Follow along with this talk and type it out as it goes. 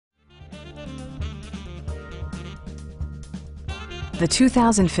the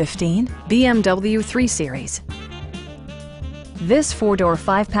 2015 BMW 3 Series. This four-door,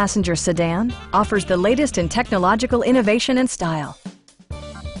 five-passenger sedan offers the latest in technological innovation and style.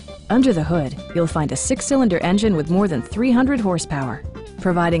 Under the hood, you'll find a six-cylinder engine with more than 300 horsepower,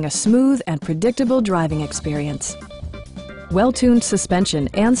 providing a smooth and predictable driving experience. Well-tuned suspension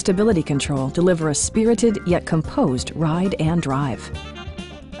and stability control deliver a spirited yet composed ride and drive.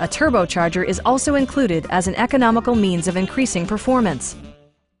 A turbocharger is also included as an economical means of increasing performance.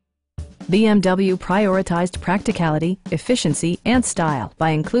 BMW prioritized practicality, efficiency, and style by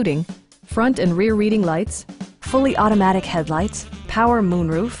including front and rear reading lights, fully automatic headlights, power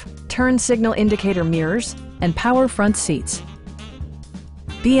moonroof, turn signal indicator mirrors, and power front seats.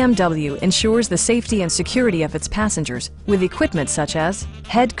 BMW ensures the safety and security of its passengers with equipment such as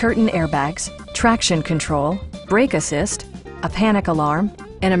head curtain airbags, traction control, brake assist, a panic alarm,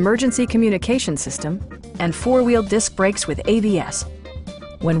 an emergency communication system, and four-wheel disc brakes with ABS.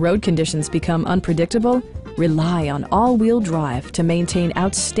 When road conditions become unpredictable, rely on all-wheel drive to maintain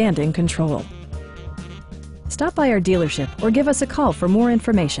outstanding control. Stop by our dealership or give us a call for more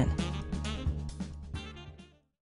information.